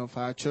children of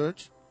our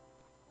church.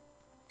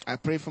 I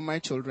pray for my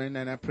children,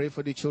 and I pray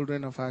for the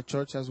children of our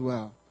church as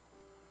well.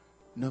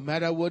 No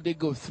matter what they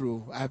go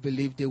through, I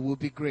believe they will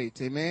be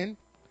great. Amen?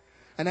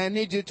 And I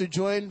need you to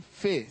join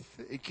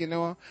faith. You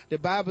know, the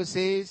Bible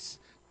says,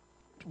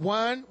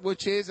 1 will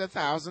chase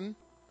 1,000,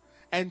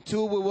 and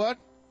 2 will what?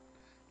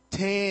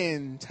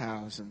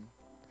 10,000.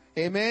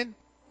 Amen?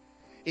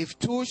 If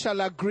 2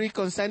 shall agree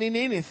concerning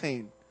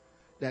anything,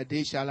 that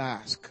they shall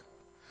ask.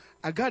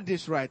 I got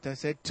this right. I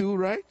said 2,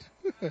 right?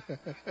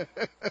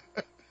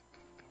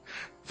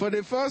 For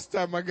the first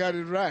time, I got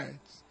it right.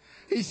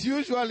 It's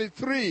usually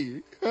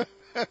 3.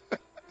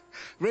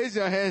 Raise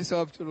your hands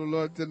up to the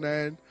Lord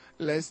tonight.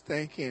 Let's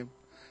thank him.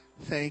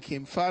 Thank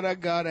him. Father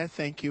God, I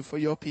thank you for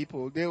your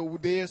people. They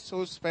are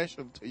so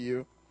special to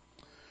you.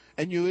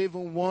 And you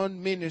even want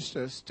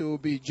ministers to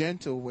be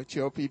gentle with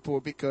your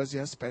people because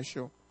they're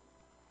special.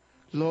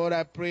 Lord,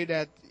 I pray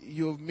that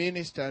you've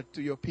ministered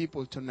to your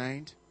people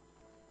tonight.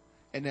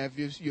 And have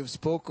you've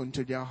spoken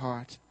to their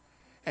heart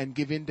and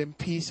given them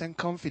peace and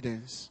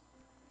confidence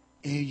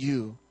in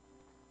you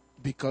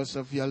because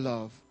of your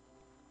love.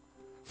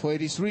 For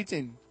it is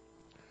written,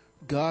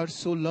 God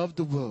so loved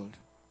the world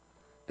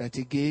that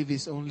he gave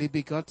his only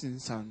begotten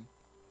Son,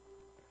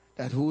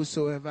 that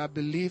whosoever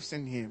believes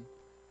in him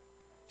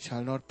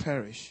shall not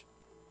perish,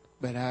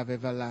 but have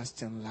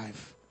everlasting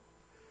life.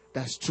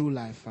 That's true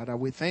life, Father.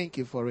 We thank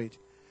you for it.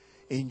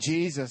 In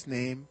Jesus'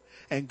 name.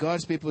 And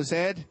God's people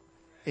said,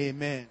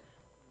 Amen.